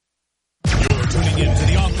Tuning in to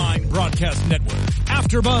the online broadcast network,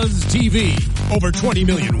 AfterBuzz TV. Over 20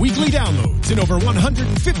 million weekly downloads in over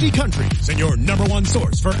 150 countries, and your number one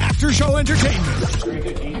source for after-show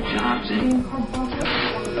entertainment.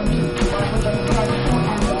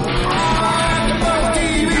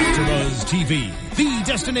 AfterBuzz TV, the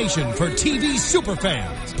destination for TV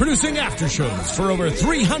superfans, producing aftershows for over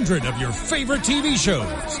 300 of your favorite TV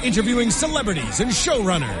shows, interviewing celebrities and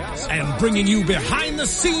showrunners, and bringing you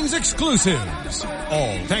behind-the-scenes exclusives.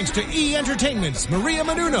 All thanks to E! Entertainment's Maria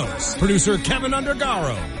Menounos, producer Kevin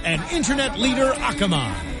Undergaro, and internet leader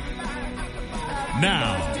Akamai.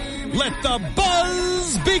 Now, let the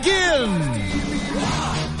buzz begin!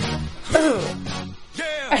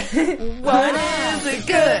 What is it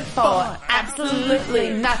good for?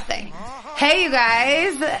 Absolutely nothing. Hey, you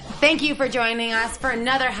guys. Thank you for joining us for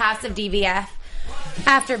another House of DVF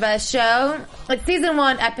AfterBuzz show. It's season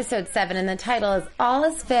 1, episode 7, and the title is All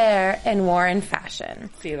is Fair in War and Fashion.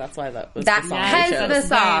 See, that's why that was That's the song. hence the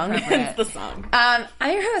song. Hence the song. I'm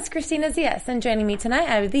your host, Christina Zias, and joining me tonight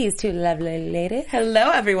are these two lovely ladies.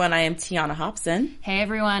 Hello, everyone. I am Tiana Hobson. Hey,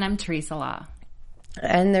 everyone. I'm Teresa Law.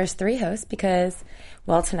 And there's 3 hosts because,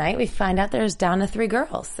 well, tonight we find out there's down to 3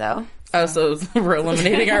 girls, so... Oh, so we're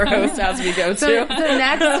eliminating our host as we go, too? So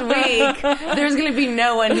next week, there's going to be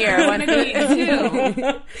no one here. There's going to be 2.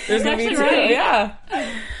 There's going to be 2, right. yeah.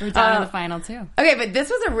 We're down to the final 2. Okay, but this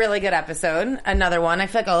was a really good episode. Another one. I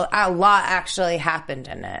feel like a lot actually happened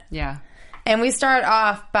in it. Yeah. And we start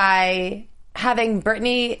off by having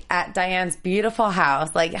Brittany at Diane's beautiful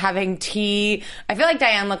house, like having tea. I feel like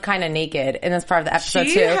Diane looked kind of naked in this part of the episode,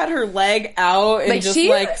 She too. had her leg out and Like, just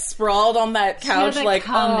sprawled on that couch, like,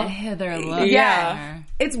 come hither look. Yeah.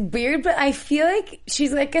 It's weird, but I feel like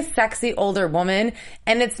she's like a sexy older woman,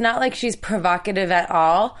 and it's not like she's provocative at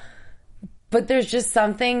all. But there's just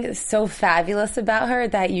something so fabulous about her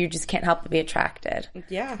that you just can't help but be attracted.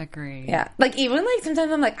 Yeah. Agree. Yeah. Like, even, like,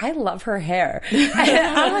 sometimes I'm like, I love her hair.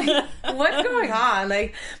 I'm like, what's going on?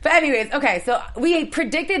 Like, but anyways, okay, so we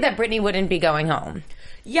predicted that Brittany wouldn't be going home.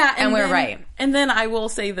 Yeah, And we're then, right. And then I will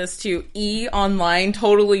say this too: E! Online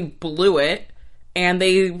totally blew it, and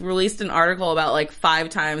they released an article about like 5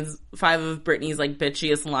 of Britney's like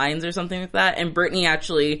bitchiest lines or something like that, and Britney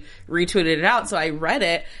actually retweeted it out. So I read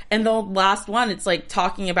it, and the last one, it's like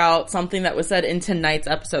talking about something that was said in tonight's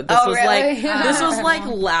episode. This was really? this was like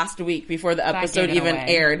last week before the episode even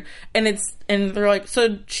aired, and they're like,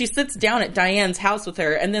 so she sits down at Diane's house with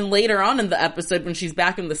her, and then later on in the episode when she's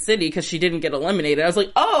back in the city because she didn't get eliminated, I was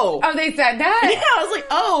like, oh, they said that? yeah, I was like,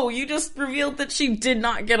 oh, you just revealed that she did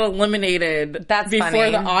not get eliminated. That's before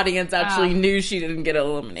funny. the audience actually knew she didn't get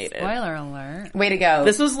eliminated. Spoiler alert. Way to go.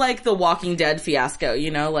 This was like the Walking Dead fiasco,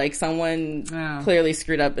 you know, like someone clearly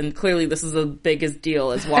screwed up, and clearly this is the biggest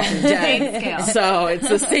deal as Walking Dead. Scale. So it's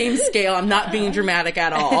the same scale. I'm not being dramatic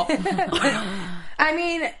at all. I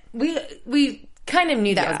mean, we kind of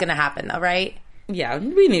knew that was going to happen, though, right? Yeah,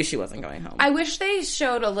 we knew she wasn't going home. I wish they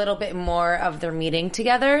showed a little bit more of their meeting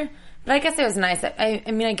together, but I guess it was nice. I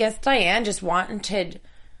mean, I guess Diane just wanted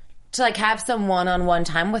to like have some one-on-one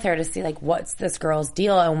time with her to see like what's this girl's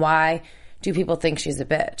deal and why do people think she's a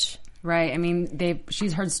bitch. Right. I mean,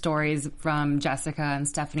 she's heard stories from Jessica and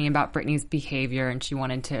Stephanie about Britney's behavior, and she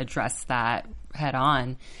wanted to address that head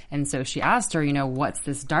on. And so she asked her, you know, what's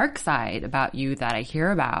this dark side about you that I hear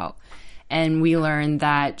about? And we learned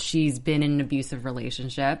that she's been in an abusive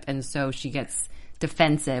relationship, and so she gets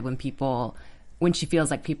defensive when she feels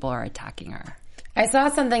like people are attacking her. I saw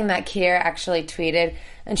something that Kier actually tweeted,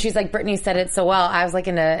 and she's like, Brittany said it so well. I was like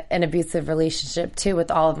in an abusive relationship too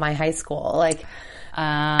with all of my high school. Like,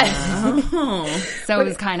 so it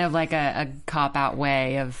was kind of like a cop-out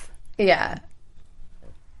way of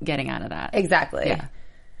getting out of that. Exactly. Yeah.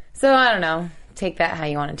 So I don't know. Take that how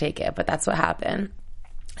you want to take it, but that's what happened.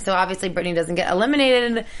 So obviously Brittany doesn't get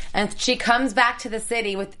eliminated, and she comes back to the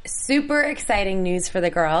city with super exciting news for the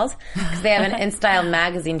girls because they have an InStyle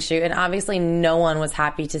magazine shoot, and obviously no one was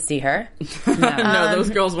happy to see her. No, those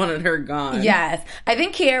girls wanted her gone. Yes. I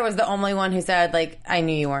think Kier was the only one who said, like, I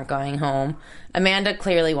knew you weren't going home. Amanda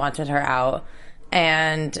clearly wanted her out.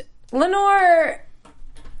 And Lenore,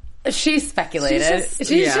 she speculated.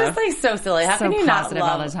 She's just like so silly. How So can you not positive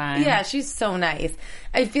love all the time. Yeah, she's so nice.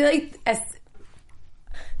 I feel like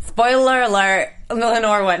spoiler alert,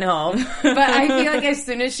 Lenore went home. But I feel like as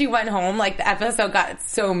soon as she went home, like the episode got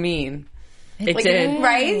so mean. It Like, did.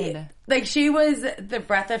 right? Like she was the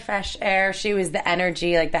breath of fresh air. She was the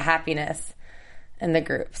energy, like the happiness in the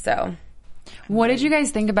group. So What did you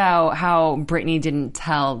guys think about how Brittany didn't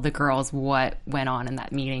tell the girls what went on in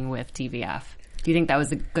that meeting with TVF? Do you think that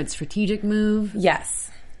was a good strategic move? yes.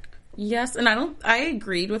 Yes, and I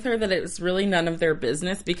agreed with her that it was really none of their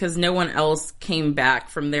business because no one else came back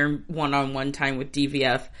from their one-on-one time with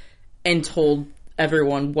DVF and told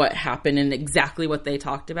everyone what happened and exactly what they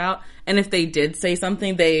talked about. And if they did say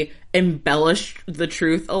something, they embellished the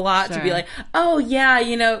truth a lot to be like, oh yeah,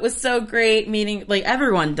 it was so great meeting. Like,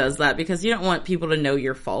 everyone does that because you don't want people to know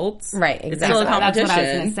your faults. Right, exactly. It's still a competition. That's what I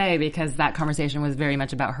was going to say, because that conversation was very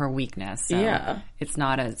much about her weakness. So yeah. It's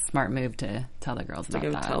not a smart move to tell the girls about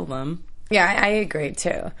that. Tell them. Yeah, I agree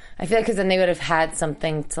too. I feel like because then they would have had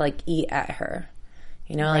something to like eat at her,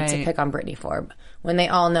 like to pick on Brittany for, when they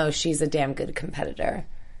all know she's a damn good competitor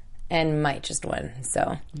and might just win.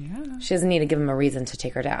 So she doesn't need to give them a reason to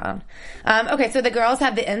take her down. Okay, so the girls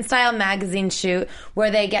have the InStyle magazine shoot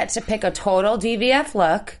where they get to pick a total DVF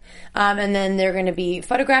look, and then they're going to be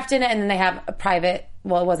photographed in it, and then they have a private,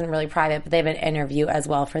 well, it wasn't really private, but they have an interview as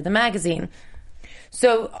well for the magazine.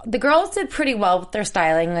 So the girls did pretty well with their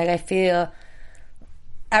styling. Like, I feel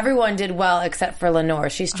everyone did well except for Lenore.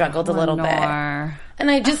 She struggled a little bit. And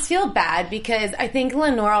I just feel bad because I think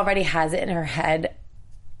Lenore already has it in her head.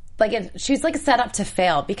 Like, she's like set up to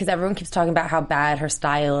fail because everyone keeps talking about how bad her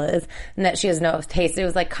style is and that she has no taste. It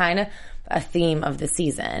was like kind of a theme of the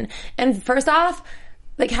season. And first off,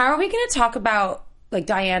 like, how are we going to talk about, like,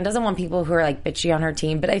 Diane doesn't want people who are like bitchy on her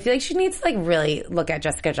team, but I feel like she needs to like really look at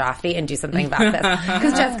Jessica Joffe and do something about this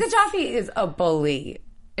because Jessica Joffe is a bully.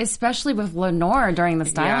 Especially with Lenore during the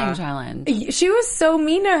styling challenge. She was so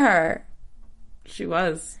mean to her. She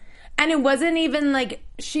was. And it wasn't even like,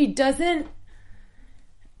 she doesn't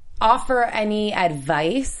offer any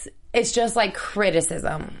advice. It's just like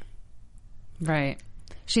criticism. Right.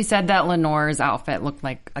 She said that Lenore's outfit looked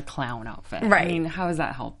like a clown outfit. Right. I mean, how does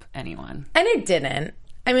that help anyone? And it didn't.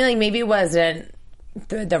 I mean, like, maybe it wasn't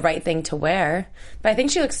the right thing to wear. But I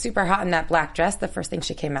think she looked super hot in that black dress the first thing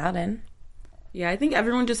she came out in. Yeah, I think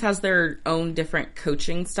everyone just has their own different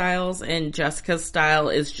coaching styles, and Jessica's style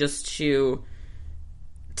is just to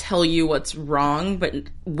tell you what's wrong, but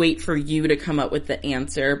wait for you to come up with the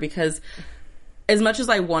answer, because as much as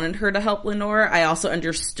I wanted her to help Lenore, I also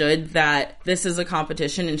understood that this is a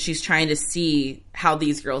competition and she's trying to see how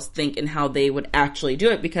these girls think and how they would actually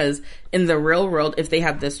do it, because in the real world, if they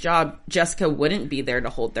had this job, Jessica wouldn't be there to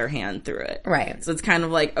hold their hand through it. Right. So it's kind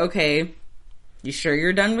of like, okay, you sure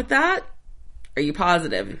you're done with that? Are you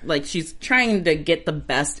positive? Like, she's trying to get the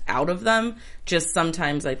best out of them. Just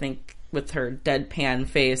sometimes I think with her deadpan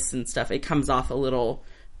face and stuff, it comes off a little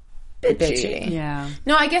bitchy. Yeah.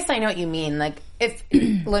 No, I guess I know what you mean. Like, if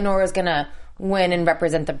Lenore is going to win and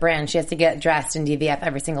represent the brand, she has to get dressed in DVF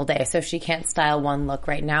every single day. So if she can't style one look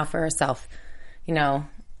right now for herself,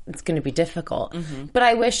 it's going to be difficult. Mm-hmm. But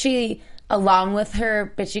I wish she, along with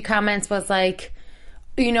her bitchy comments, was like,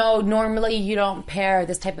 normally you don't pair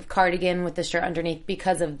this type of cardigan with the shirt underneath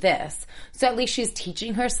because of this. So at least she's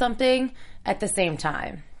teaching her something at the same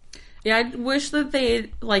time. Yeah, I wish that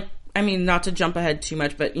they, not to jump ahead too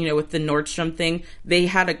much, but, with the Nordstrom thing, they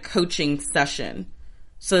had a coaching session.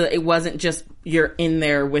 So that it wasn't just you're in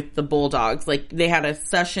there with the Bulldogs. Like, they had a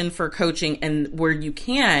session for coaching and where you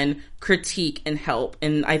can critique and help.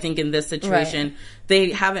 And I think in this situation,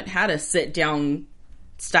 they haven't had a sit-down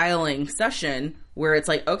styling session where it's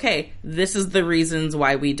like, okay, this is the reasons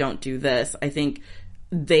why we don't do this. I think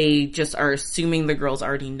they just are assuming the girls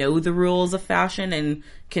already know the rules of fashion and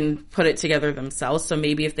can put it together themselves. So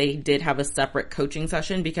maybe if they did have a separate coaching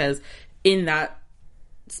session, because in that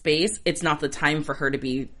space, it's not the time for her to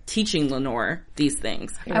be teaching Lenore these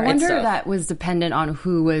things. I wonder if that was dependent on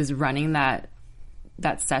who was running that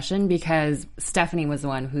session, because Stephanie was the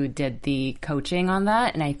one who did the coaching on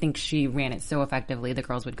that, and I think she ran it so effectively. The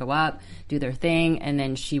girls would go up, do their thing, and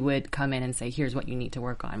then she would come in and say, here's what you need to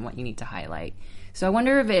work on, what you need to highlight. So I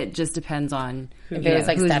wonder if it just depends on if it was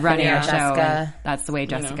like who's Stephanie running or the show. Jessica. That's the way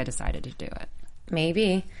Jessica decided to do it.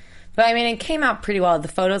 Maybe. But I mean, it came out pretty well. The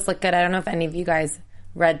photos look good. I don't know if any of you guys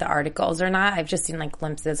read the articles or not. I've just seen like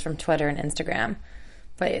glimpses from Twitter and Instagram.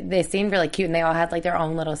 But they seemed really cute, and they all had like their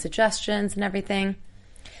own little suggestions and everything.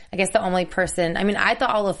 I guess the only person, I thought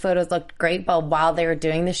all the photos looked great, but while they were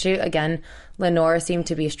doing the shoot, again, Lenore seemed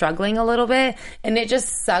to be struggling a little bit. And it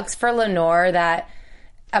just sucks for Lenore that,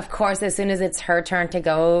 of course, as soon as it's her turn to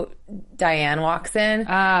go, Diane walks in.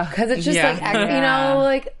 Because it's just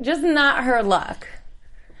just not her luck.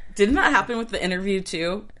 Didn't that happen with the interview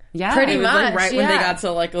too? Yeah. Pretty It was much, when they got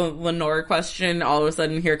to like a Lenore question, all of a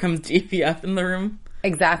sudden here comes DVF in the room.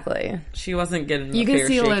 Exactly. She wasn't getting You can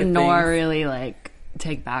see Lenore really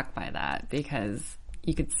take back by that, because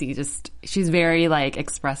you could see she's very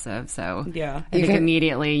expressive, so yeah, I think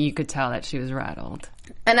immediately you could tell that she was rattled.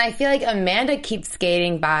 And I feel like Amanda keeps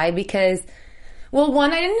skating by, because Well,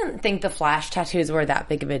 one, I didn't think the flash tattoos were that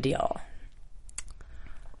big of a deal.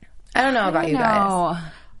 I don't know about you guys.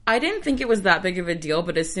 I didn't think it was that big of a deal,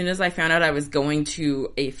 but as soon as I found out I was going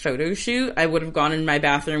to a photo shoot, I would have gone in my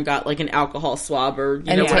bathroom, got like an alcohol swab or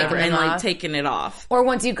whatever, and like taken it off. Or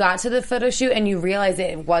once you got to the photo shoot and you realized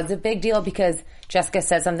it was a big deal because Jessica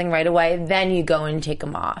said something right away, then you go and take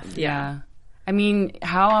them off. Yeah. I mean,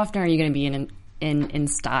 how often are you going to be in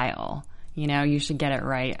style? You know, you should get it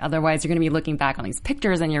right. Otherwise, you're going to be looking back on these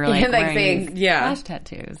pictures and you're like wearing flash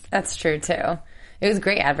tattoos. That's true, too. It was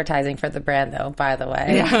great advertising for the brand, though, by the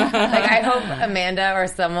way. Yeah. Like, I hope Amanda or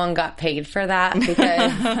someone got paid for that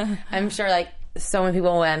because I'm sure, like, so many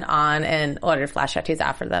people went on and ordered flash tattoos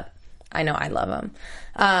after that. I know I love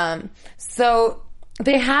them. So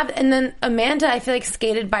they have, and then Amanda, I feel like,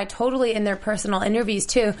 skated by totally in their personal interviews,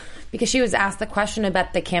 too, because she was asked the question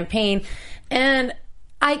about the campaign. And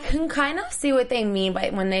I can kind of see what they mean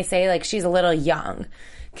by when they say, like, she's a little young.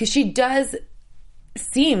 Because she does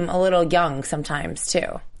seem a little young sometimes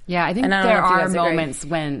too. Yeah, I think there are moments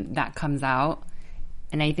when that comes out,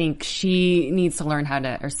 and I think she needs to learn how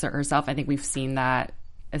to assert herself. I think we've seen that,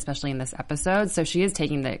 especially in this episode. So she is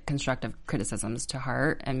taking the constructive criticisms to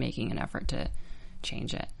heart and making an effort to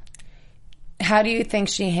change it. How do you think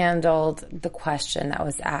she handled the question that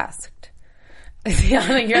was asked? You're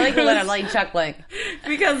like literally chuckling.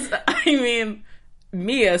 Because, I mean,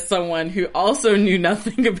 me as someone who also knew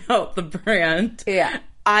nothing about the brand,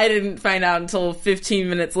 I didn't find out until 15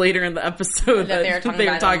 minutes later in the episode that they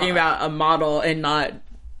were talking about a model and not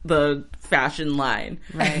the fashion line.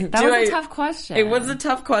 Right. That was a tough question. It was a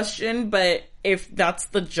tough question, but if that's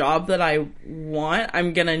the job that I want,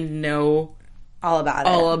 I'm going to know all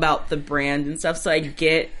about the brand and stuff. So I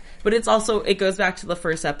get, but it's also, it goes back to the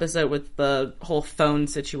first episode with the whole phone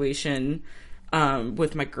situation.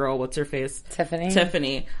 With my girl, what's her face?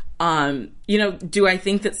 Tiffany. Do I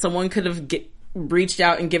think that someone could have reached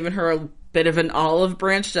out and given her a bit of an olive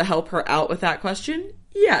branch to help her out with that question?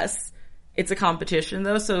 Yes. It's a competition,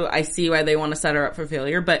 though, so I see why they want to set her up for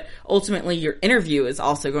failure. But ultimately, your interview is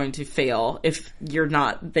also going to fail if you're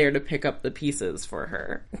not there to pick up the pieces for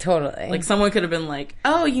her. Totally. Like, someone could have been like,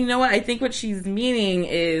 oh, you know what? I think what she's meaning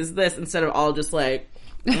is this, instead of all just like,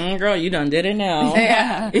 girl, you done did it now.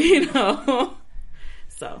 Yeah.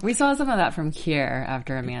 So. We saw some of that from Kier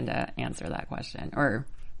after Amanda answered that question, or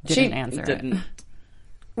didn't answer it.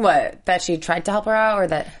 What? That she tried to help her out, or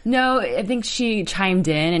that? No, I think she chimed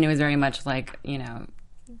in, and it was very much like,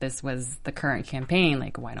 this was the current campaign.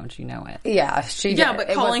 Like, why don't you know it? Yeah, she did. Yeah, but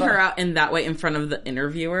calling her out in that way in front of the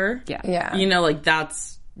interviewer. Yeah. Like,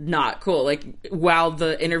 that's not cool. Like, while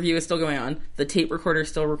the interview is still going on, the tape recorder is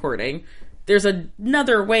still recording. There's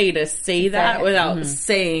another way to say that without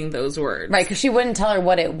saying those words. Right, because she wouldn't tell her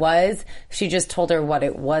what it was. She just told her what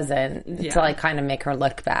it wasn't to, like, kind of make her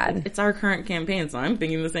look bad. It's our current campaign, so I'm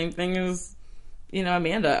thinking the same thing as,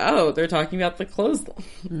 Amanda. Oh, they're talking about the clothes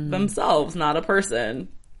themselves, not a person.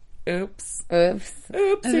 Oops.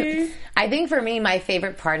 Oopsie. I think for me, my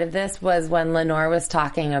favorite part of this was when Lenore was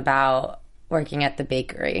talking about working at the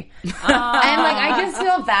bakery. And, like, I just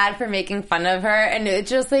feel bad for making fun of her. And it's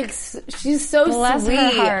just, like, she's so Bless sweet.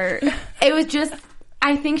 Her heart. It was just,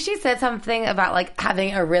 I think she said something about, like,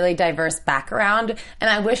 having a really diverse background. And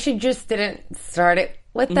I wish she just didn't start it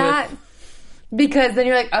with that. Because then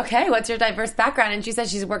you're like, okay, what's your diverse background? And she said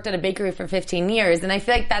she's worked at a bakery for 15 years. And I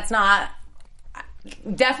feel like that's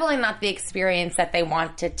definitely not the experience that they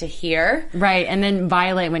wanted to hear. Right. And then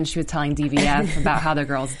Violet, when she was telling DVF about how the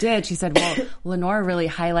girls did, she said, well, Lenore really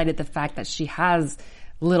highlighted the fact that she has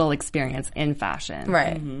little experience in fashion.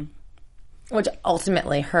 Right. Mm-hmm. Which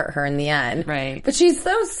ultimately hurt her in the end. Right. But she's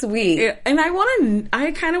so sweet. Yeah, and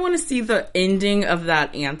I kind of want to see the ending of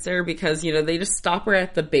that answer because, they just stop her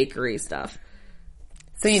at the bakery stuff.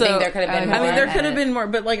 So you think there could have been more? I mean, there could have been more,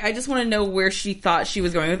 but, like, I just want to know where she thought she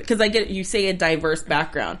was going with it. Because I get, you say a diverse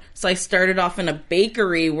background. So I started off in a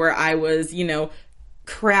bakery where I was,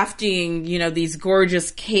 crafting, these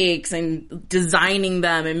gorgeous cakes and designing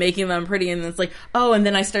them and making them pretty. And it's like, oh, and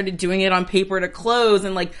then I started doing it on paper to clothes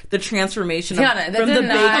and, like, the transformation from the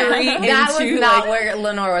bakery into, that was not where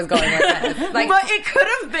Lenore was going with it. Like, but it could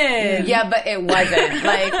have been. Yeah, but it wasn't.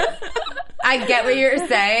 Like, I get what you're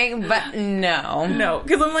saying, but no. No,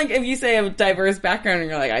 because I'm like, if you say a diverse background and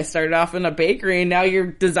you're like, I started off in a bakery and now you're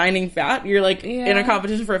designing you're like in a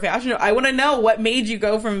competition for a fashion show. I want to know what made you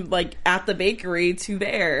go from, like, at the bakery to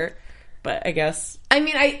there. But I guess. I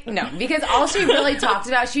mean, no, because all she really talked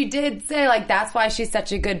about, she did say, like, that's why she's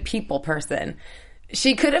such a good people person.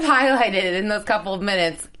 She could have highlighted in those couple of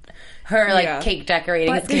minutes her like Yeah. cake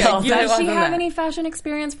decorating But skills. It does she wasn't have that. any fashion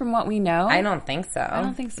experience from what we know? I don't think so. I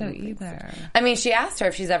don't think so either. I mean, she asked her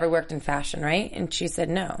if she's ever worked in fashion, right? And she said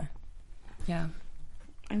no. Yeah.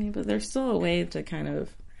 I mean, but there's still a way to kind of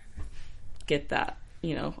get that,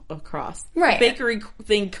 across. Right. The bakery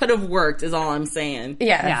thing could have worked, is all I'm saying.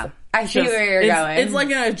 Yeah. Yeah. I see where you're it's, going. It's like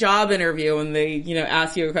in a job interview when they,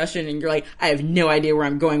 ask you a question and you're like, I have no idea where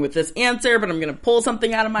I'm going with this answer, but I'm going to pull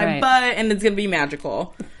something out of my Right. butt and it's going to be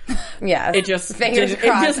magical. yeah. It just Fingers it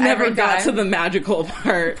crossed just never every got time. to the magical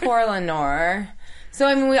part. Poor Lenore. So,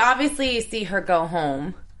 I mean, we obviously see her go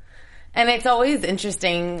home. And it's always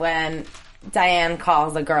interesting when Diane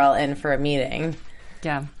calls a girl in for a meeting.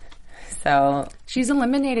 Yeah. So, She's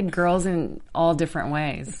eliminated girls in all different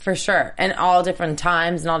ways. for sure. And all different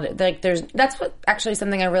times and all, like, that's what actually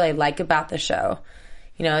something I really like about the show.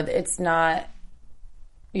 It's not,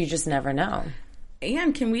 you just never know.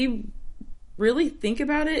 And can we really think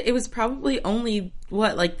about it? It was probably only,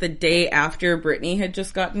 the day after Brittany had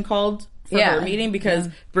just gotten called for Yeah. her meeting, because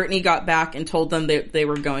Brittany got back and told them that they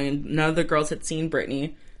were going, and none of the girls had seen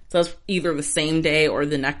Brittany. So it was either the same day or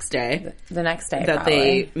the next day The next day, that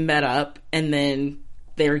probably. they met up, and then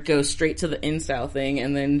they would go straight to the incel thing,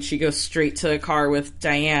 and then she goes straight to a car with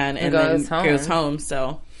Diane and goes then home. goes home.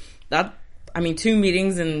 So that, 2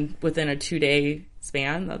 meetings within a 2-day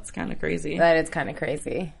span, that's kind of crazy. That is kind of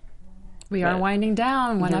crazy. We are winding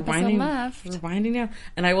down. One We're episode left. We're winding down.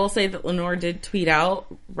 And I will say that Lenore did tweet out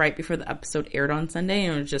right before the episode aired on Sunday,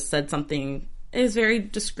 and it just said something, it was very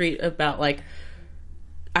discreet about,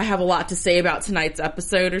 I have a lot to say about tonight's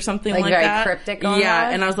episode or something like very that. cryptic going Yeah,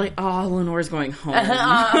 on? and I was like, oh, Lenore's going home.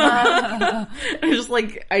 I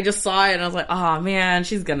just saw it and I was like, oh man,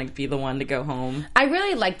 she's gonna be the one to go home. I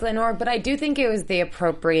really liked Lenore, but I do think it was the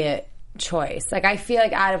appropriate choice. Like, I feel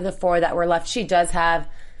like out of the 4 that were left, she does have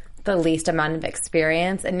the least amount of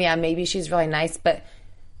experience. And yeah, maybe she's really nice, but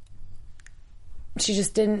she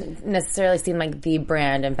just didn't necessarily seem like the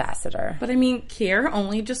brand ambassador. But Kier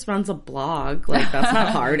only just runs a blog. That's not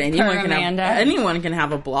hard. Anyone can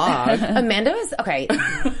have a blog. Amanda was okay.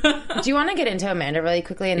 Do you want to get into Amanda really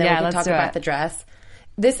quickly, and then Yeah, we can let's talk do about it. the dress?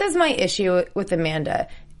 This is my issue with Amanda.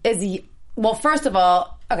 Well, first of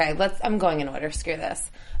all, okay, I'm going in order. Screw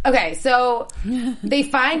this. Okay, so they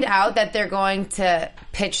find out that they're going to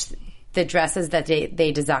pitch the dresses that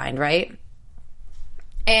they designed, right?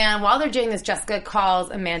 And while they're doing this, Jessica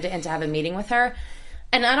calls Amanda in to have a meeting with her.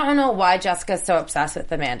 And I don't know why Jessica's so obsessed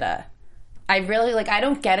with Amanda. I really, I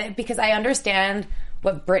don't get it, because I understand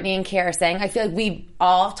what Brittany and Kier are saying. I feel like we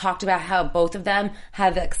all talked about how both of them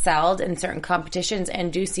have excelled in certain competitions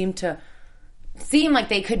and do seem like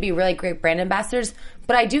they could be really great brand ambassadors.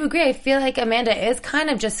 But I do agree. I feel like Amanda is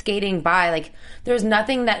kind of just skating by. There's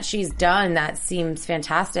nothing that she's done that seems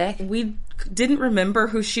fantastic. We didn't remember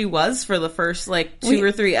who she was for the first 2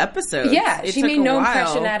 or 3 episodes. Yeah, It she took made a no while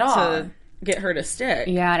impression at all. to get her to stick.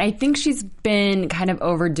 Yeah, and I think she's been kind of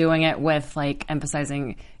overdoing it with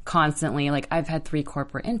emphasizing constantly I've had 3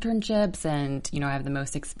 corporate internships and I have the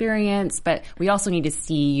most experience, but we also need to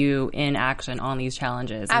see you in action on these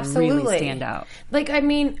challenges and really stand out.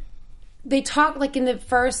 They talk in the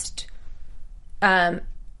first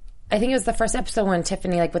I think it was the first episode when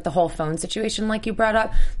Tiffany, with the whole phone situation, you brought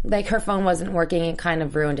up, her phone wasn't working and kind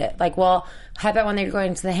of ruined it. Well, how about when they were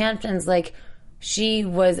going to the Hamptons, she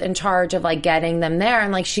was in charge of, getting them there,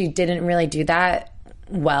 and, she didn't really do that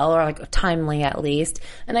well, or, timely at least.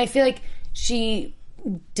 And I feel like she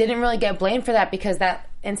didn't really get blamed for that, because that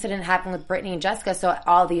incident happened with Brittany and Jessica, so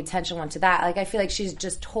all the attention went to that. I feel like she's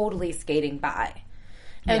just totally skating by.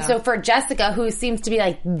 And so for Jessica, who seems to be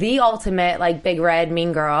the ultimate big red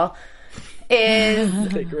mean girl,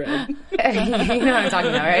 is Big red. you know what I'm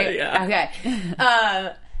talking about, right? Yeah.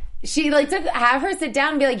 Okay. She to have her sit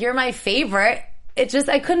down and be you're my favorite. It just,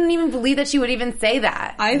 I couldn't even believe that she would even say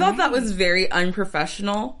that. I thought that was very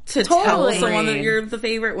unprofessional to Totally. tell someone that you're the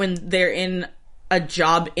favorite when they're in a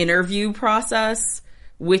job interview process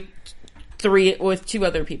with 2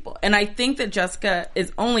 other people. And I think that Jessica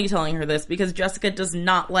is only telling her this because Jessica does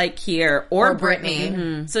not like Kier or Brittany.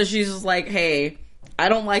 Brittany. So she's just hey, I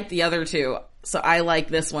don't like the other 2, so I like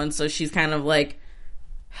this one. So she's kind of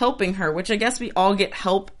helping her, which I guess we all get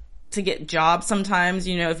help to get jobs sometimes,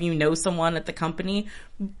 if you know someone at the company.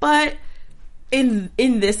 But in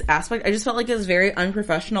this aspect, I just felt it was very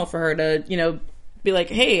unprofessional for her to, be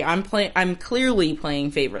hey, I'm clearly playing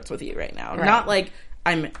favorites with you right now. Right. Not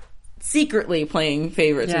I'm secretly playing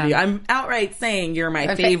favorites with you. I'm outright saying you're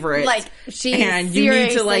my favorite. She and you need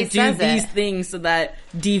to seriously do says these it. things so that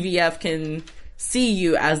DVF can see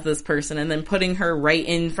you as this person, and then putting her right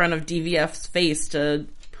in front of DVF's face to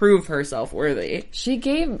prove herself worthy. She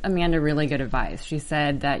gave Amanda really good advice. She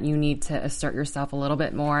said that you need to assert yourself a little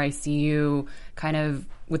bit more. I see you kind of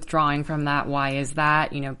withdrawing from that. Why is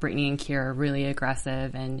that? You know, Brittany and Kier are really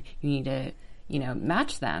aggressive and you need to, you know,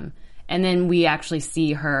 match them. And then we actually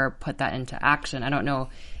see her put that into action. I don't know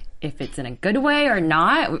if it's in a good way or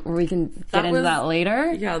not. We can get into that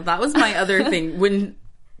later. Yeah, that was my other thing.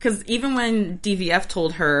 Because even when DVF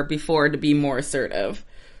told her before to be more assertive,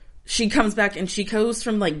 she comes back and she goes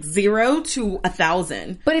from like 0 to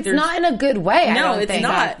 1,000. But it's not in a good way. I don't it's think.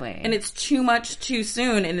 not. Exactly. And it's too much too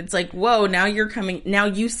soon. And it's like, whoa, now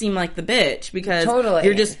you seem like the bitch because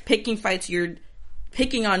you're just picking fights. You're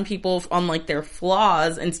picking on people on like their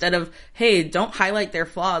flaws instead of, hey, don't highlight their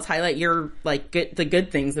flaws. Highlight your like the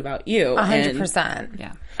good things about you. 100%.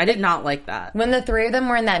 Yeah. I did not like that. When the three of them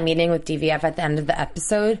were in that meeting with DVF at the end of the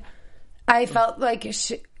episode, I felt like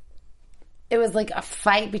it was like a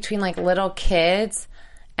fight between like little kids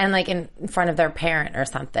and like in front of their parent or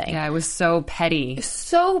something. Yeah, it was so petty.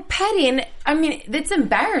 So petty. And I mean, it's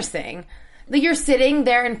embarrassing. Like you're sitting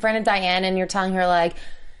there in front of Diane and you're telling her like,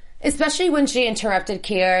 especially when she interrupted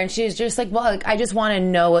Kier and she's just like, well, like, I just want to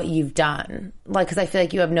know what you've done. Like, because I feel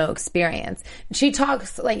like you have no experience. She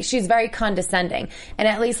talks like she's very condescending. And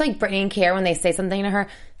at least like Brittany and Kier, when they say something to her,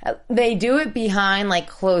 they do it behind like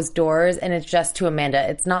closed doors and it's just to Amanda.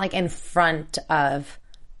 It's not like in front of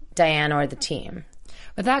Diane or the team.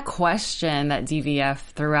 But that question that DVF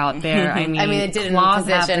threw out there, I mean it didn't claws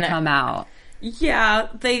have position to come out. Yeah,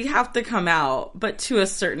 they have to come out, but to a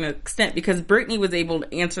certain extent, because Brittany was able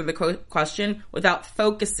to answer the question without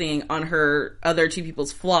focusing on her other two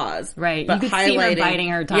people's flaws. Right. But you could see her biting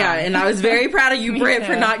her tongue. Yeah, and I was very proud of you, Britt,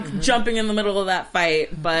 for too. not jumping in the middle of that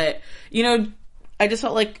fight. But, you know, I just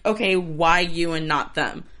felt like, okay, why you and not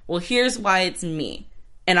them? Well, here's why it's me.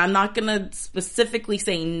 And I'm not going to specifically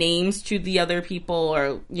say names to the other people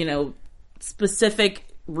or, you know, specific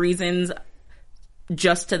reasons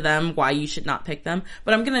just to them why you should not pick them,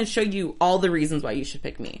 but I'm going to show you all the reasons why you should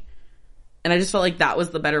pick me. And I just felt like that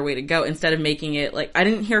was the better way to go instead of making it like, I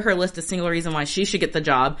didn't hear her list a single reason why she should get the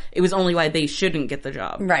job. It was only why they shouldn't get the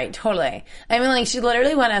job. Right, totally. I mean, like, she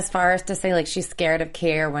literally went as far as to say, like, she's scared of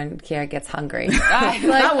Kier when Kier gets hungry.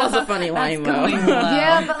 That was a funny line, though.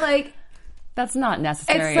 Yeah, but, like... That's not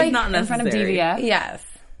necessary. It's, like, not in front of necessary. DVF. Yes.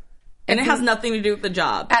 And it has nothing to do with the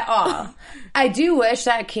job. At all. I do wish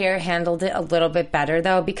that Kier handled it a little bit better,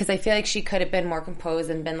 though, because I feel like she could have been more composed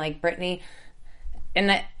and been like Brittany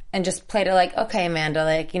and just played it like, okay, Amanda,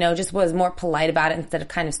 like, you know, just was more polite about it instead of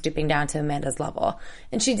kind of stooping down to Amanda's level.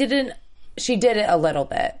 And she did it a little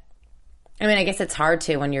bit. I mean, I guess it's hard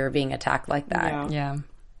to when you're being attacked like that. Yeah.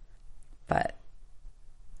 But,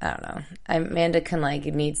 I don't know. Amanda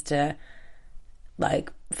needs to,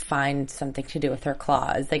 like, find something to do with her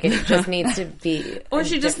claws. Like, it just needs to be Or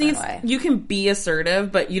she just needs, you can be assertive,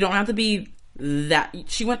 but you don't have to be that.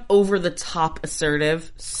 She went over the top assertive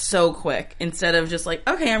so quick instead of just like,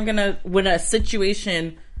 okay, when a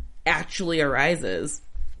situation actually arises,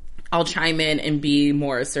 I'll chime in and be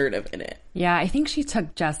more assertive in it. Yeah, I think she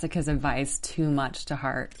took Jessica's advice too much to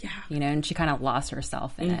heart. Yeah. You know, and she kind of lost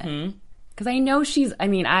herself in it. Because I know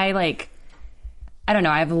I don't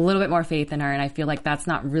know, I have a little bit more faith in her, and I feel like that's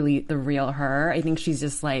not really the real her. I think she's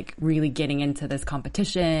just, like, really getting into this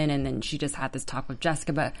competition, and then she just had this talk with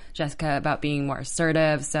Jessica about being more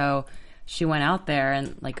assertive, so she went out there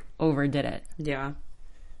and, like, overdid it. Yeah.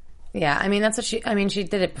 Yeah, I mean, that's what she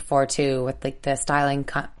did it before, too, with, like, the styling,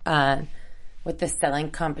 with the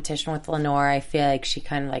selling competition with Lenore. I feel like she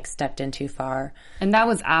kind of, like, stepped in too far. And that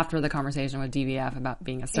was after the conversation with DVF about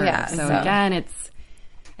being assertive. Yeah, so again,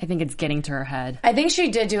 I think it's getting to her head. I think she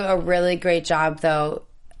did do a really great job, though,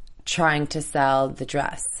 trying to sell the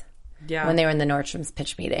dress. Yeah. When they were in the Nordstrom's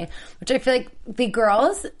pitch meeting. Which I feel like the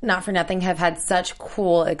girls, not for nothing, have had such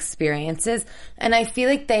cool experiences. And I feel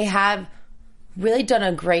like they have really done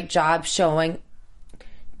a great job showing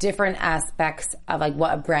different aspects of, like,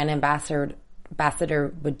 what a brand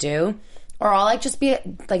ambassador would do. Or I'll, like, just be,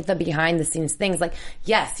 like, the behind-the-scenes things. Like,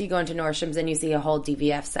 yes, you go into Nordstrom's and you see a whole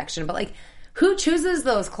DVF section. But, like, who chooses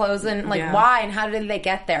those clothes and, like, why and how did they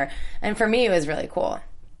get there? And for me, it was really cool.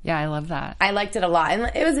 Yeah, I love that. I liked it a lot.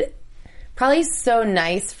 And it was probably so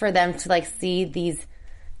nice for them to, like, see these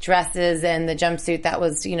dresses and the jumpsuit that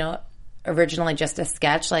was, you know, originally just a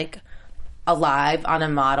sketch, like, alive on a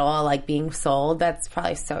model, like, being sold. That's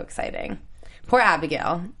probably so exciting. Poor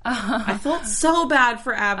Abigail. I felt so bad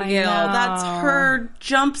for Abigail. That's her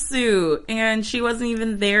jumpsuit. And she wasn't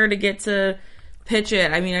even there to get to pitch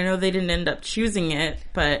it. I mean, I know they didn't end up choosing it,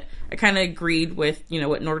 but I kind of agreed with, you know,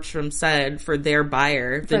 what Nordstrom said for their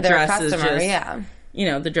buyer. For their customer, yeah.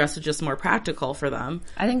 the dress is just more practical for them.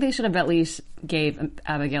 I think they should have at least gave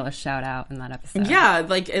Abigail a shout out in that episode. Yeah,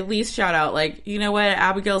 like at least shout out, like, you know what,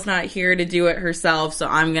 Abigail's not here to do it herself, so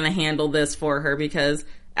I'm gonna handle this for her, because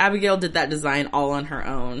Abigail did that design all on her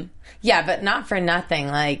own. Yeah, but not for nothing.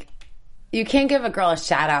 Like, you can't give a girl a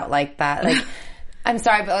shout out like that. Like, I'm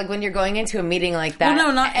sorry, but like when you're going into a meeting like that. Well,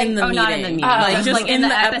 no, not in the meeting. Not in the meeting. Like, just in the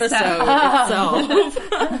episode itself.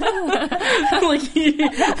 Like,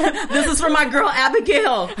 this is for my girl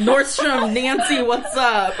Abigail. Nordstrom, Nancy, what's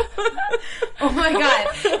up? Oh my God.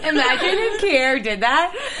 Imagine if Kier did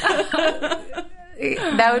that.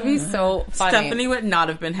 That would be so funny. Stephanie would not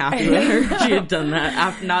have been happy with her if she had done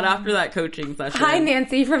that. Not after that coaching session. Hi,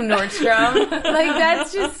 Nancy from Nordstrom. Like,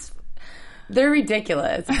 that's just... They're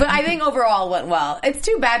ridiculous. But I think overall it went well. It's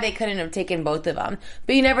too bad they couldn't have taken both of them.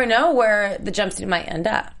 But you never know where the jumpsuit might end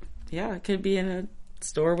up. Yeah, it could be in a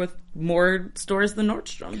store with more stores than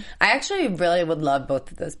Nordstrom. I actually really would love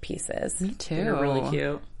both of those pieces. Me too. They're really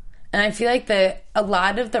cute. And I feel like a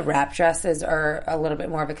lot of the wrap dresses are a little bit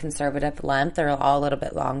more of a conservative length. They're all a little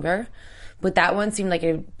bit longer. But that one seemed like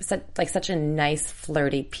such a nice,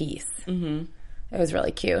 flirty piece. Mm-hmm. It was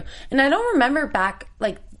really cute. And I don't remember back,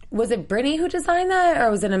 like, was it Brittany who designed that,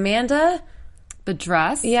 or was it Amanda? The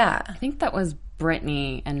dress? Yeah. I think that was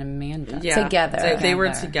Brittany and Amanda. Yeah, together. They were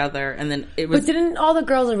together, and then it was... But didn't all the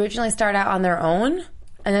girls originally start out on their own,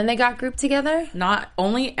 and then they got grouped together? Not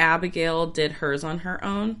only Abigail did hers on her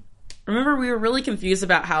own. Remember, we were really confused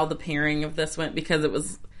about how the pairing of this went, because it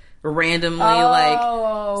was randomly,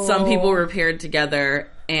 like, some people were paired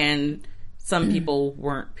together, and... some people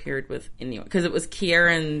weren't paired with anyone. Because it was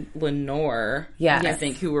Kier and Lenore, I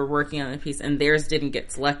think, who were working on a piece, and theirs didn't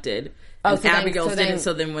get selected. Oh, and Abigail's didn't,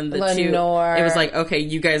 so then when the Lenore... two... It was like, okay,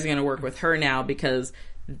 you guys are going to work with her now, because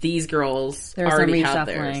these girls already have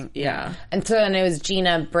theirs. Yeah. And so then it was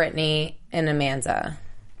Gina, Brittany, and Amanda.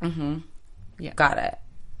 Mm-hmm. Yeah. Got it.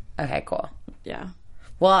 Okay, cool. Yeah.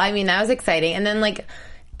 Well, I mean, that was exciting. And then, like,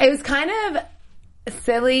 it was kind of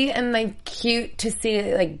silly and, like, cute to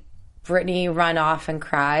see, like, Brittany run off and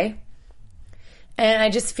cry. And I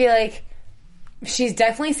just feel like she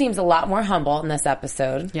definitely seems a lot more humble in this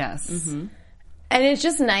episode. Yes. Mm-hmm. And it's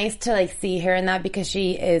just nice to, like, see her in that, because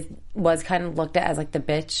she was kind of looked at as, like, the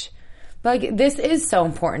bitch. But, like, this is so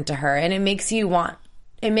important to her, and it makes you want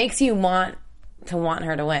to want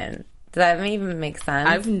her to win. Does that even make sense?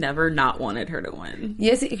 I've never not wanted her to win.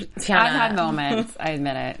 Yes, Tiana. I've had moments, I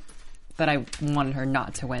admit it, that I wanted her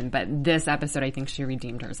not to win. But this episode, I think she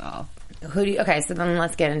redeemed herself. Okay, so then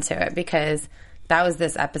let's get into it, because that was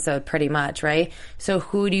this episode pretty much, right? So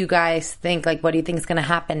who do you guys think, like, what do you think is going to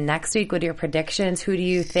happen next week? What are your predictions? Who do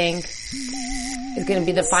you think is going to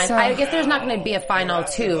be the final? I guess there's not going to be a final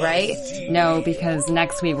two, right? No, because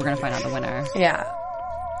next week we're going to find out the winner. Yeah.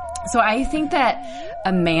 So I think that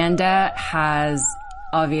Amanda has,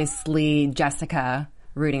 obviously, Jessica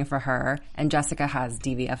rooting for her, and Jessica has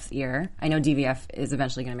DVF's ear. I know DVF is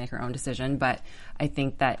eventually going to make her own decision, but I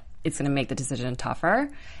think that it's going to make the decision tougher.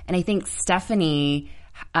 And I think Stephanie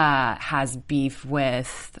has beef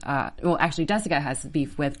with, actually Jessica has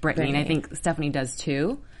beef with Brittany, and I think Stephanie does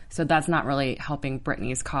too. So that's not really helping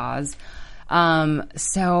Brittany's cause.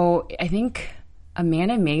 So I think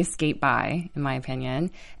Amanda may skate by, in my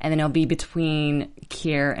opinion, and then it'll be between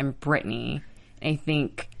Kier and Brittany. I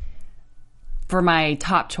think for my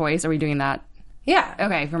top choice, are we doing that? Yeah.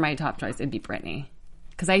 Okay, for my top choice, it'd be Brittany.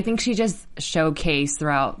 Because I think she just showcased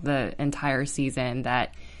throughout the entire season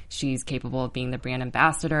that she's capable of being the brand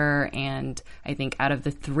ambassador. And I think out of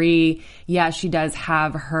the three, yeah, she does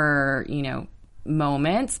have her,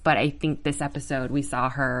 moments. But I think this episode, we saw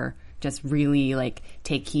her just really, like,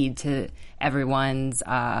 take heed to everyone's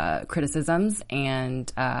criticisms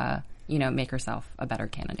and, make herself a better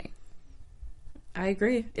candidate. I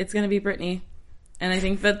agree. It's going to be Brittany. And I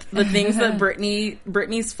think that the things that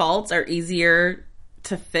Brittany's faults are easier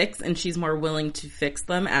to fix, and she's more willing to fix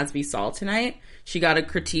them, as we saw tonight. She got a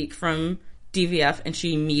critique from DVF, and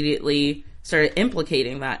she immediately started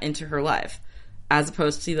implicating that into her life, as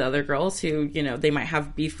opposed to the other girls who, they might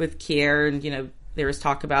have beef with Kier, and, there was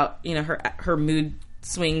talk about, her mood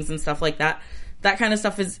swings and stuff like that. That kind of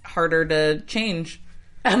stuff is harder to change.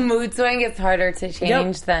 A mood swing is harder to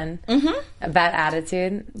change than a bad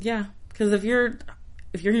attitude. Yeah, because if you're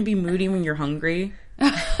going to be moody when you're hungry...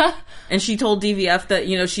 And she told DVF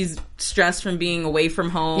that, she's stressed from being away from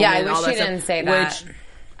home. Yeah, and I wish all that she stuff, didn't say that. Which,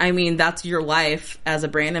 I mean, that's your life as a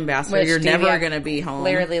brand ambassador. Which you're DVF never going to be home.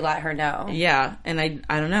 Clearly let her know. Yeah, and I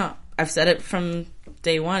don't know. I've said it from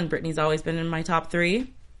day one. Brittany's always been in my top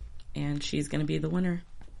 3, and she's going to be the winner.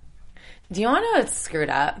 Do you want to know what's screwed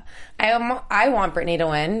up? I want Brittany to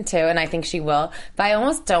win, too, and I think she will. But I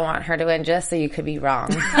almost don't want her to win just so you could be wrong.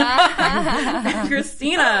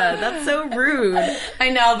 Christina, that's so rude. I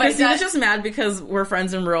know, but Christina's just mad because we're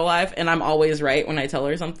friends in real life, and I'm always right when I tell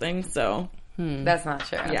her something, so... That's not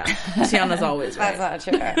true. Yeah. Tiana's always right. That's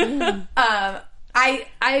not true. I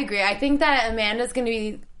agree. I think that Amanda's going to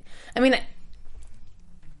be... I mean...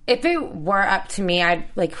 If it were up to me, I'd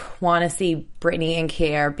want to see Brittany and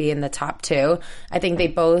Kier be in the top 2. I think they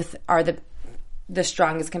both are the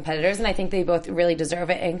strongest competitors, and I think they both really deserve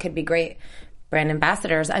it and could be great brand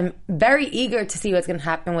ambassadors. I'm very eager to see what's going to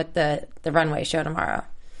happen with the runway show tomorrow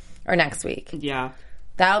or next week. Yeah.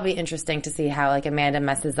 That'll be interesting to see how Amanda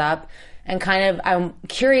messes up, and I'm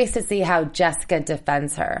curious to see how Jessica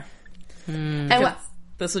defends her. And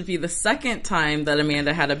this would be the second time that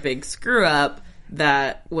Amanda had a big screw up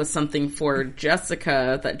that was something for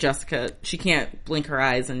Jessica, that Jessica, she can't blink her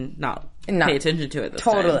eyes and not pay attention to it this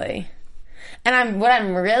time. And what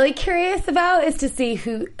I'm really curious about is to see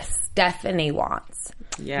who Stephanie wants.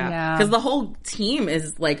 Yeah. Because the whole team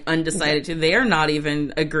is undecided too. They are not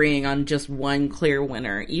even agreeing on just one clear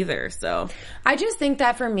winner either, so. I just think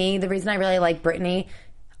that for me, the reason I really like Brittany,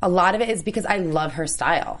 a lot of it is because I love her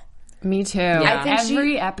style. Me too. Yeah. I think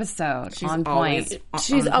every episode she's on point.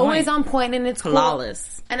 She's always on point, and it's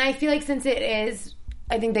flawless. Cool. And I feel like since it is,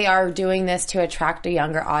 I think they are doing this to attract a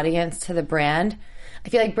younger audience to the brand. I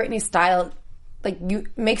feel like Brittany's style,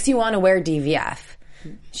 makes you want to wear DVF.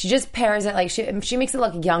 She just pairs it she makes it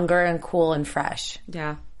look younger and cool and fresh.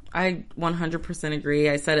 Yeah. I 100% agree.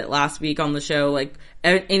 I said it last week on the show.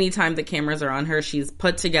 Anytime the cameras are on her, she's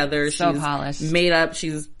put together. So she's polished. Made up.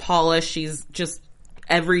 She's polished. She's just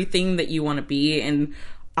everything that you want to be. And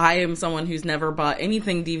I am someone who's never bought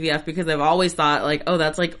anything DVF because I've always thought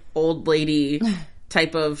that's old lady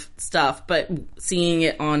type of stuff. But seeing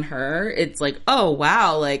it on her, it's oh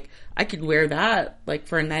wow, I could wear that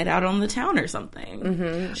for a night out on the town or something.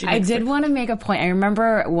 Mm-hmm. I did want to make a point. I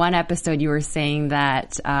remember one episode you were saying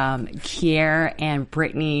that Kier and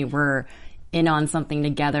Brittany were in on something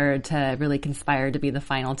together to really conspire to be the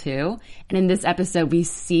final 2. And in this episode, we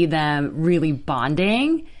see them really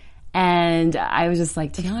bonding. And I was just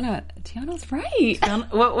like, Tiana's right.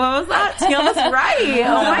 What was that? Tiana's right.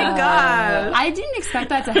 Oh my God. I didn't expect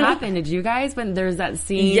that to happen. Did you guys? When there's that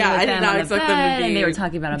scene with I did them not on expect the bed, them to be and they were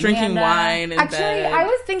talking about drinking Amanda. wine in Actually, bed. I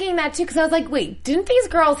was thinking that too, because I was like, wait, didn't these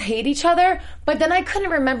girls hate each other? But then I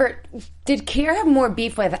couldn't remember, did Kier have more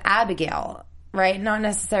beef with Abigail? Right? Not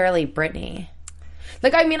necessarily Brittany.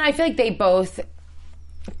 I feel like they both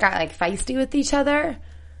got feisty with each other.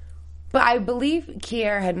 But I believe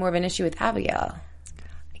Kier had more of an issue with Abigail.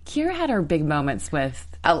 Kier had her big moments with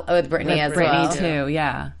Brittany as well. Brittany too,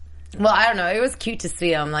 yeah. Well, I don't know. It was cute to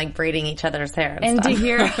see them braiding each other's hair and stuff.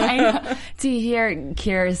 to hear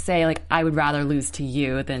Kier say I would rather lose to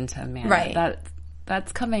you than to Amanda. Right.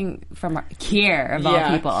 That's coming from Kier of all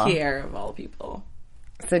people. Kier of all people.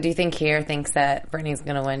 So do you think Kier thinks that Brittany's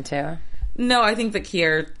going to win too? No, I think that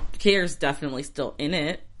Kier's definitely still in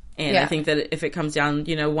it. And I think that if it comes down,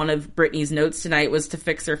 one of Brittany's notes tonight was to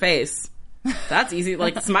fix her face. That's easy.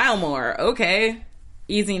 Smile more. Okay.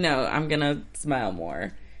 Easy note. I'm going to smile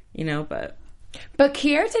more. But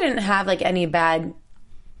Kier didn't have any bad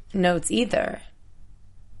notes either.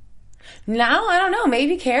 Now, I don't know.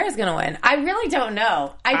 Maybe Kier is going to win. I really don't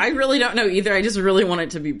know. I really don't know either. I just really want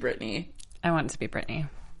it to be Brittany. I want it to be Brittany.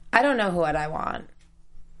 I don't know what I want.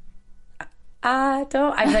 I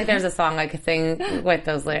feel like there's a song I could sing with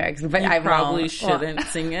those lyrics, but I probably shouldn't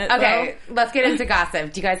sing it. Okay, let's get into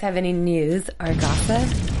gossip. Do you guys have any news or gossip?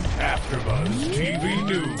 AfterBuzz TV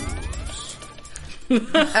News.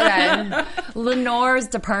 Okay. Lenore's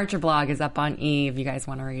departure blog is up on E if you guys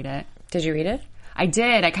want to read it. Did you read it? I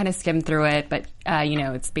did. I kind of skimmed through it, but,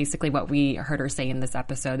 it's basically what we heard her say in this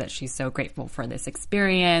episode, that she's so grateful for this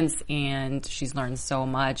experience and she's learned so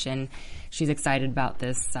much, and she's excited about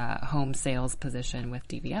this home sales position with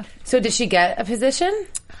DVF. So did she get a position?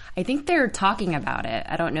 I think they're talking about it.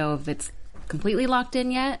 I don't know if it's completely locked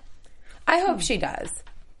in yet. I hope she does.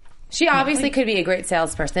 She obviously could be a great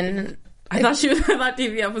salesperson. I thought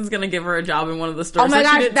DVF was going to give her a job in one of the stores. Oh my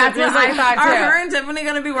gosh, that's what I thought too. Are her and Tiffany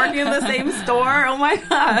going to be working in the same store? Oh my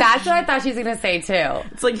gosh. That's what I thought she was going to say too.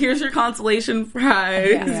 It's here's your consolation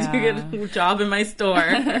prize. Yeah. You get a job in my store.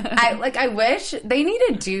 I wish they need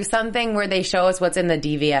to do something where they show us what's in the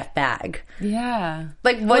DVF bag. Yeah.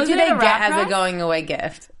 What do they get as a going away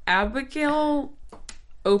gift? Abigail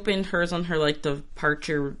opened hers on her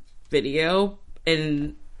departure video,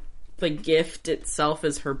 and the gift itself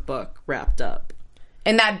is her book wrapped up.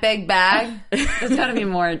 In that big bag? There's got to be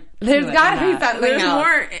more. There's got to be something There's else.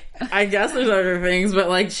 more. I guess there's other things, but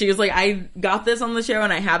like she was like, I got this on the show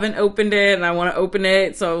and I haven't opened it, and I want to open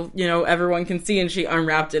it so everyone can see. And she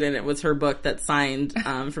unwrapped it, and it was her book that's signed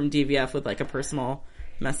from DVF with like a personal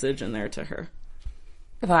message in there to her.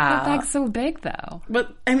 That Wow. bag's so big, though.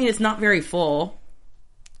 But I mean, it's not very full.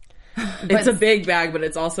 It's a big bag, but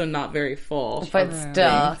it's also not very full. But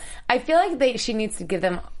still, I feel like she needs to give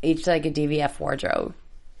them each like a DVF wardrobe.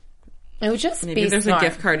 It would just Maybe be there's smart. a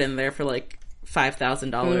gift card in there for like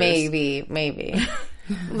 $5,000. Maybe.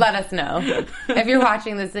 Let us know. If you're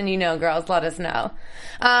watching this and girls, let us know.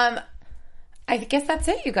 I guess that's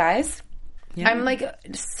it, you guys. Yeah. I'm like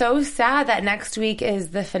so sad that next week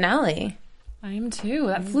is the finale. I am too.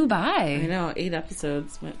 That flew by. I know, 8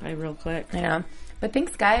 episodes went by real quick. I know. But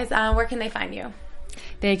thanks, guys. Where can they find you?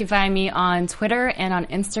 They can find me on Twitter and on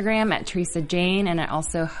Instagram at Teresa Jane, and I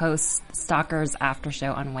also host Stalkers After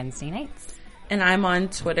Show on Wednesday nights. And I'm on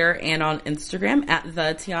Twitter and on Instagram at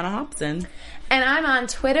the Tiana Hobson. And I'm on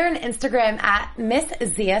Twitter and Instagram at Miss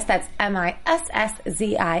Zias. That's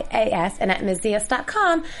MISSZIAS, and at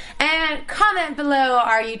MissZias.com. And comment below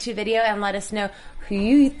our YouTube video and let us know who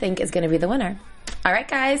you think is going to be the winner. All right,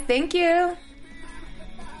 guys. Thank you.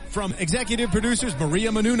 From executive producers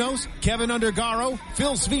Maria Menounos, Kevin Undergaro,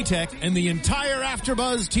 Phil Svitek, and the entire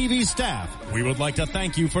AfterBuzz TV staff, we would like to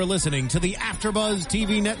thank you for listening to the AfterBuzz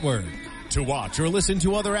TV network. To watch or listen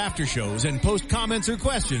to other after shows and post comments or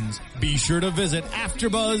questions, be sure to visit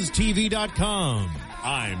AfterBuzzTV.com.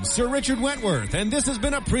 I'm Sir Richard Wentworth, and this has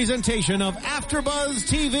been a presentation of AfterBuzz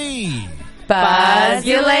TV. Buzz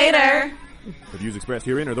you later. The views expressed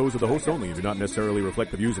herein are those of the hosts only and do not necessarily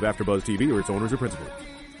reflect the views of AfterBuzz TV or its owners or principals.